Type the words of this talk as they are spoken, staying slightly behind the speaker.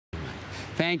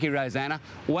Thank you, Rosanna.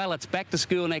 Well, it's back to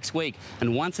school next week,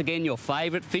 and once again your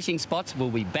favourite fishing spots will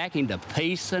be back into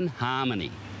peace and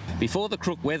harmony. Before the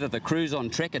crook weather, the crews on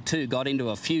Trekker 2 got into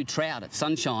a few trout at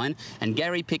Sunshine, and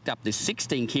Gary picked up this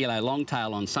 16-kilo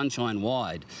longtail on Sunshine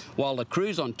Wide, while the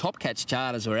crews on Top Catch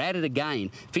charters were at it again,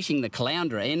 fishing the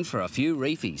Caloundra end for a few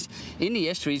reefies. In the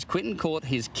estuaries, Quinton caught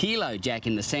his kilo jack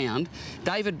in the Sound,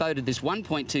 David boated this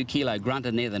 1.2-kilo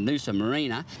grunter near the Noosa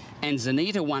Marina, and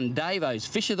Zanita won Davo's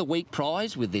Fish of the Week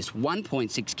prize with this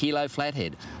 1.6-kilo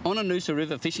flathead. On a Noosa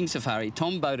River fishing safari,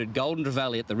 Tom boated golden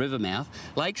trevally at the river mouth,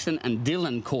 Lakeston and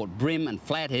Dylan caught brim and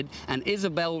flathead, and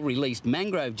Isabel released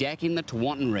mangrove jack in the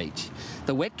Tewantin Reach.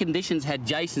 The wet conditions had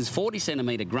Jason's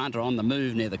 40-centimetre grunter on the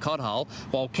move near the cod hole,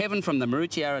 while Kevin from the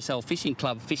Maroochy RSL Fishing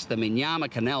Club fished the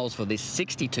Minyama Canals for this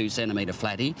 62-centimetre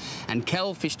flatty, and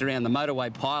Cal fished around the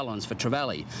motorway pylons for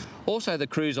trevally. Also, the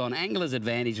crews on Angler's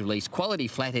Advantage released quality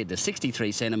flathead to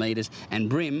 63 centimetres and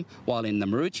brim, while in the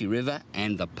Maroochy River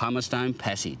and the Pumicestone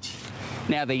Passage.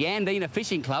 Now, the Yandina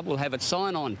Fishing Club will have its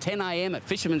sign on 10 a.m. at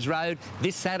Fisherman's Road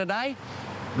this Saturday.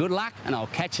 Good luck, and I'll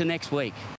catch you next week.